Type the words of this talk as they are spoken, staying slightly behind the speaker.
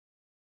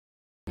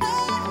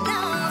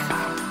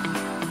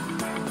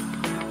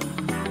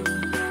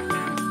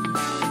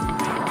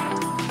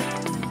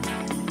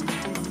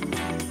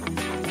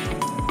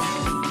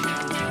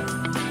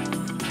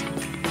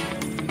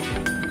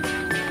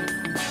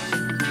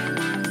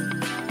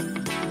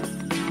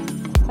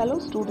Hello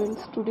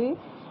students, today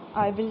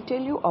I will tell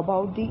you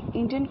about the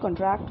Indian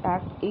Contract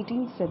Act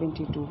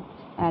 1872,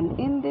 and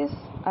in this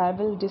I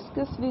will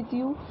discuss with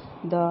you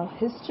the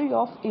history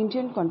of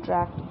Indian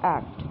Contract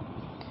Act.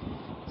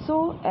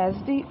 So as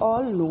we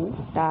all know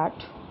that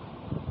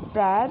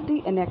prior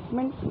the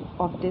enactment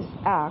of this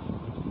act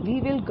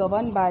we will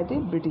govern by the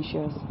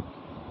Britishers,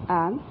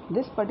 and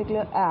this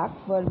particular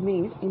act were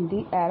made in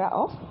the era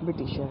of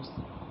Britishers.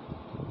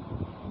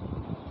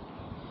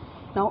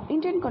 Now,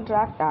 Indian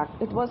Contract Act,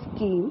 it was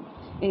came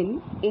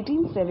in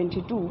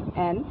 1872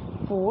 and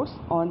force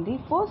on the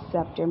 1st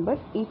September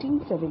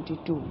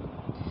 1872.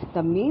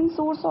 The main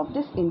source of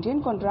this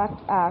Indian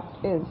Contract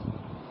Act is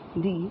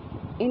the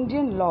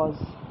Indian laws,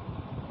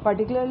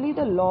 particularly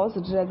the laws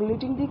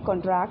regulating the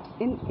contracts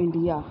in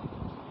India.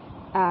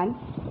 And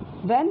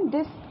when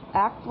this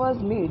act was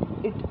made,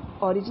 it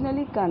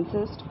originally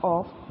consists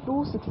of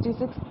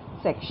 266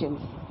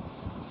 sections.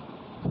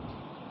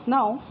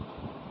 Now,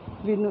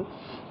 we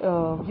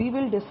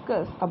will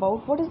discuss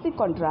about what is the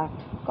contract.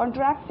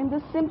 Contract, in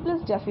the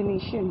simplest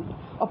definition,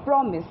 a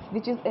promise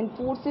which is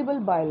enforceable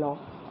by law.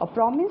 A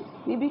promise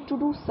may be to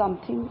do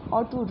something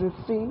or to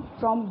refrain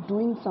from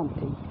doing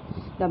something.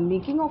 The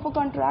making of a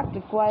contract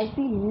requires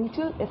the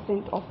mutual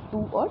assent of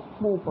two or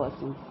more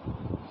persons,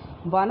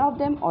 one of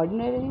them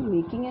ordinarily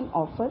making an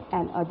offer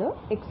and other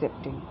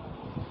accepting.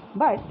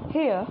 But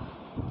here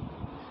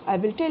I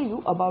will tell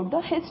you about the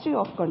history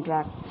of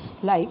contract.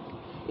 Like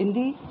in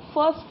the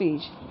first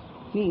page,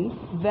 means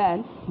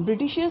when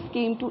Britishers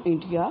came to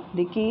India,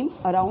 they came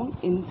around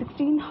in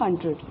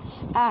 1600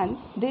 and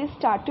they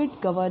started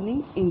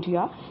governing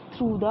India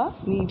through the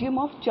medium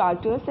of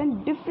charters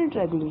and different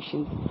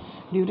regulations.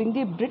 During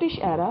the British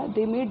era,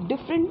 they made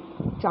different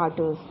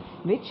charters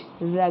which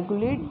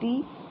regulate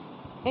the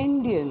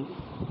Indians.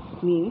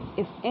 Means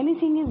if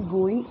anything is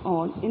going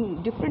on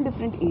in different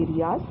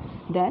areas,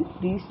 then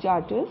these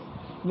charters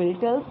will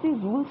tell the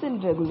rules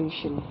and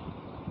regulation.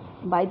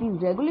 By the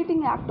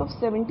Regulating Act of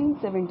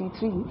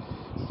 1773,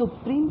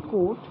 Supreme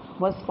Court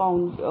of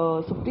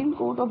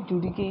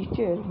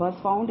Judicature was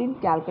found in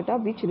Calcutta,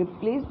 which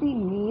replaced the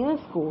Mayor's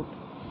Court,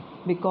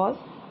 because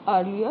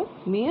earlier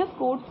Mayor's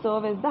Court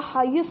served as the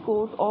highest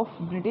court of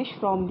British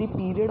from the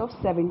period of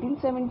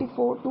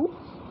 1774 to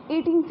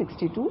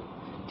 1862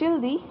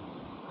 till the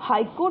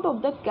High Court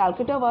of the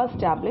Calcutta was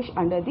established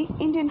under the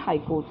Indian High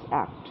Courts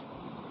Act.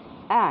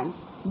 And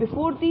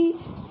before the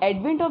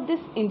advent of this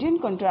Indian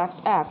Contract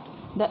Act,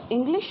 the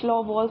English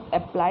law was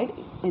applied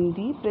in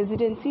the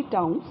presidency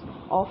towns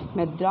of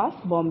Madras,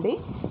 Bombay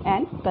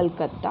and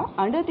Calcutta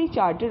under the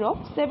Charter of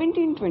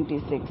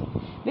 1726,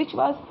 which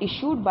was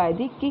issued by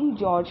the King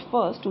George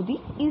I to the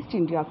East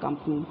India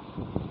Company.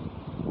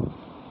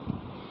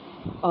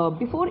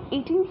 Before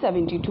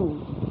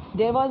 1872,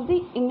 there was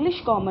the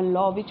English common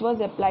law which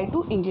was applied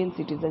to Indian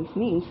citizens.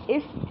 Means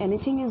if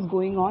anything is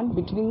going on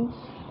between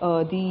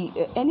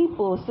any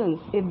persons,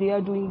 if they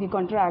are doing the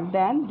contract,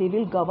 then they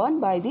will govern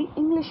by the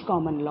English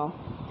common law.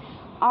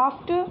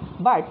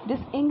 But this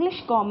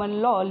English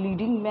common law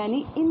leading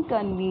many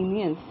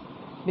inconvenience,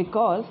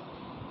 because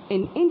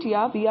in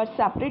India we are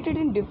separated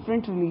in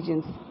different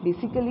religions,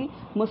 basically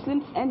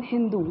Muslims and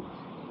Hindu.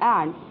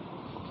 And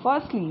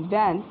firstly,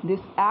 when this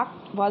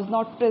act was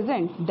not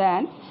present,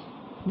 then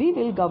we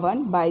will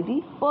govern by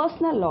the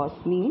personal laws.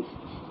 Means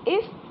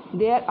if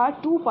there are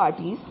two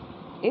parties,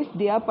 if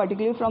they are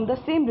particularly from the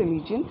same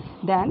religion,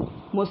 then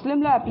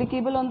Muslim law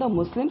applicable on the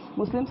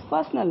Muslims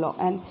personal law,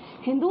 and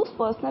Hindus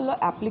personal law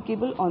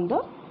applicable on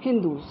the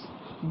Hindus.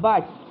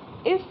 But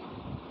if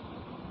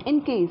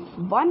in case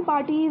one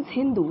party is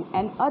Hindu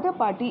and other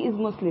party is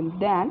Muslim,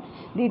 then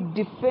the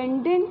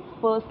defendant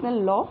personal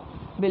law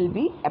will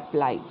be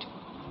applied.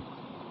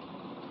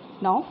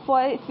 Now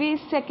for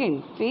phase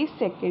second, this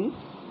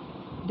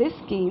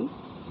came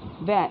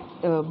by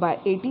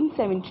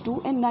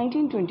 1872 and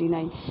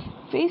 1929.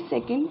 Phase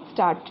second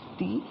started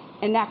the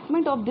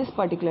enactment of this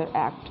particular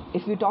act.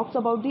 If we talk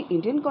about the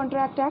Indian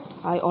Contract Act,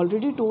 I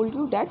already told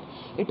you that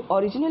it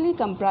originally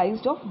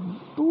comprised of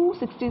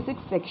 266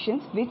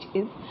 sections, which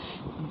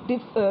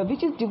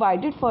is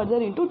divided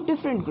further into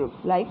different groups.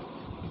 Like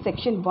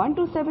section 1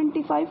 to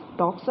 75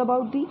 talks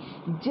about the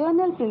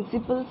general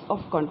principles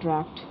of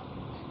contract.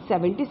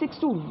 76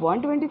 to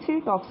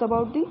 123 talks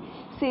about the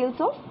sales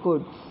of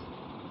goods.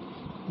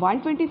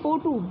 124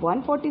 to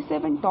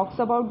 147 talks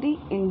about the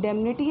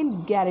indemnity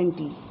and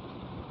guarantee.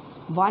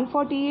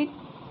 148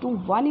 to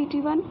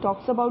 181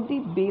 talks about the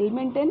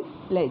bailment and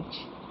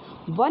pledge.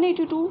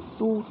 182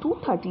 to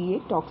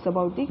 238 talks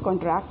about the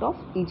contract of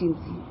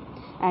agency.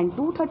 And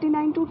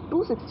 239 to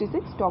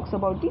 266 talks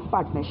about the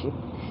partnership.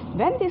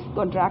 When this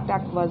Contract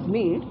Act was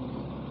made,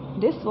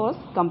 this was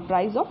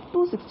comprised of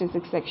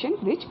 266 sections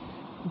which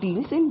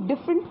deals in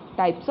different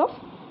types of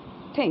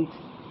things.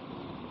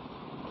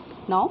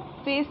 Now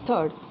phase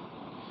third,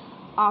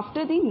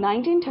 after the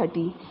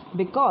 1930,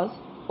 because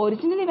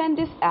originally when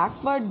this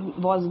act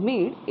was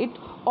made, it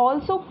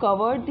also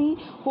covered the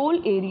whole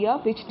area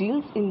which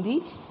deals in the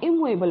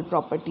immovable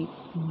property.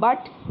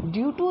 But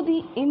due to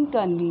the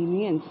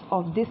inconvenience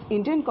of this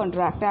Indian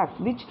Contract Act,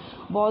 which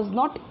was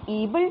not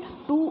able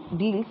to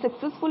deal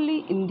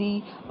successfully in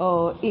the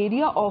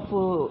area of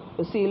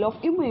sale of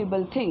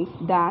immovable things,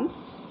 then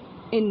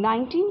in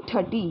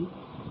 1930,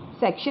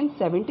 Section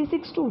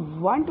 76 to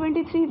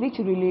 123, which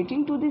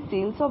relating to the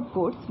sales of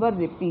goods, were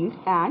repealed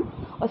and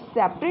a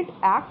separate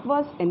act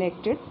was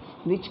enacted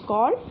which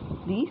called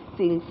the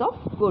Sales of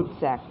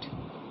Goods Act.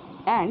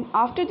 And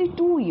after the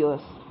 2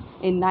 years,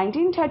 in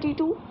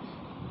 1932,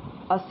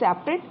 a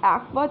separate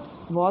act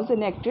was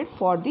enacted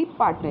for the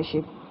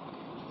partnership.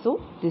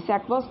 So this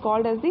act was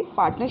called as the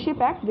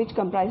Partnership Act, which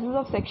comprises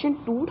of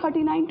section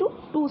 239 to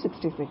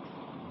 266.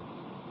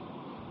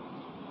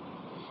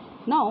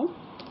 Now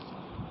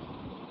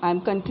I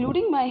am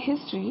concluding my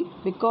history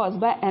because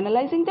by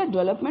analyzing the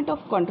development of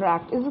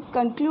contract, it is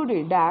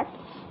concluded that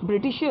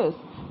Britishers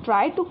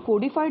tried to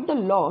codify the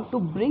law to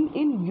bring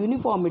in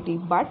uniformity,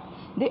 but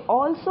they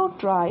also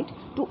tried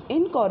to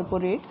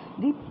incorporate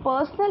the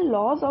personal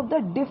laws of the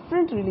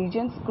different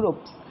religious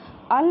groups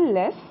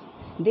unless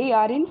they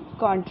are in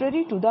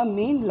contrary to the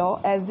main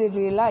law, as they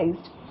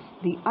realized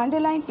the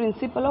underlying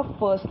principle of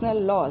personal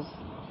laws.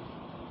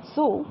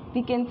 So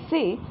we can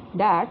say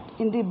that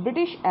in the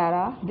British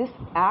era, this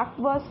act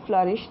was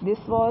flourished, this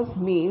was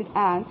made,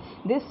 and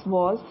this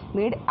was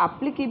made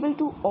applicable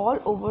to all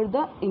over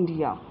the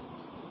India.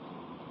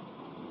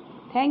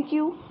 Thank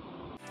you.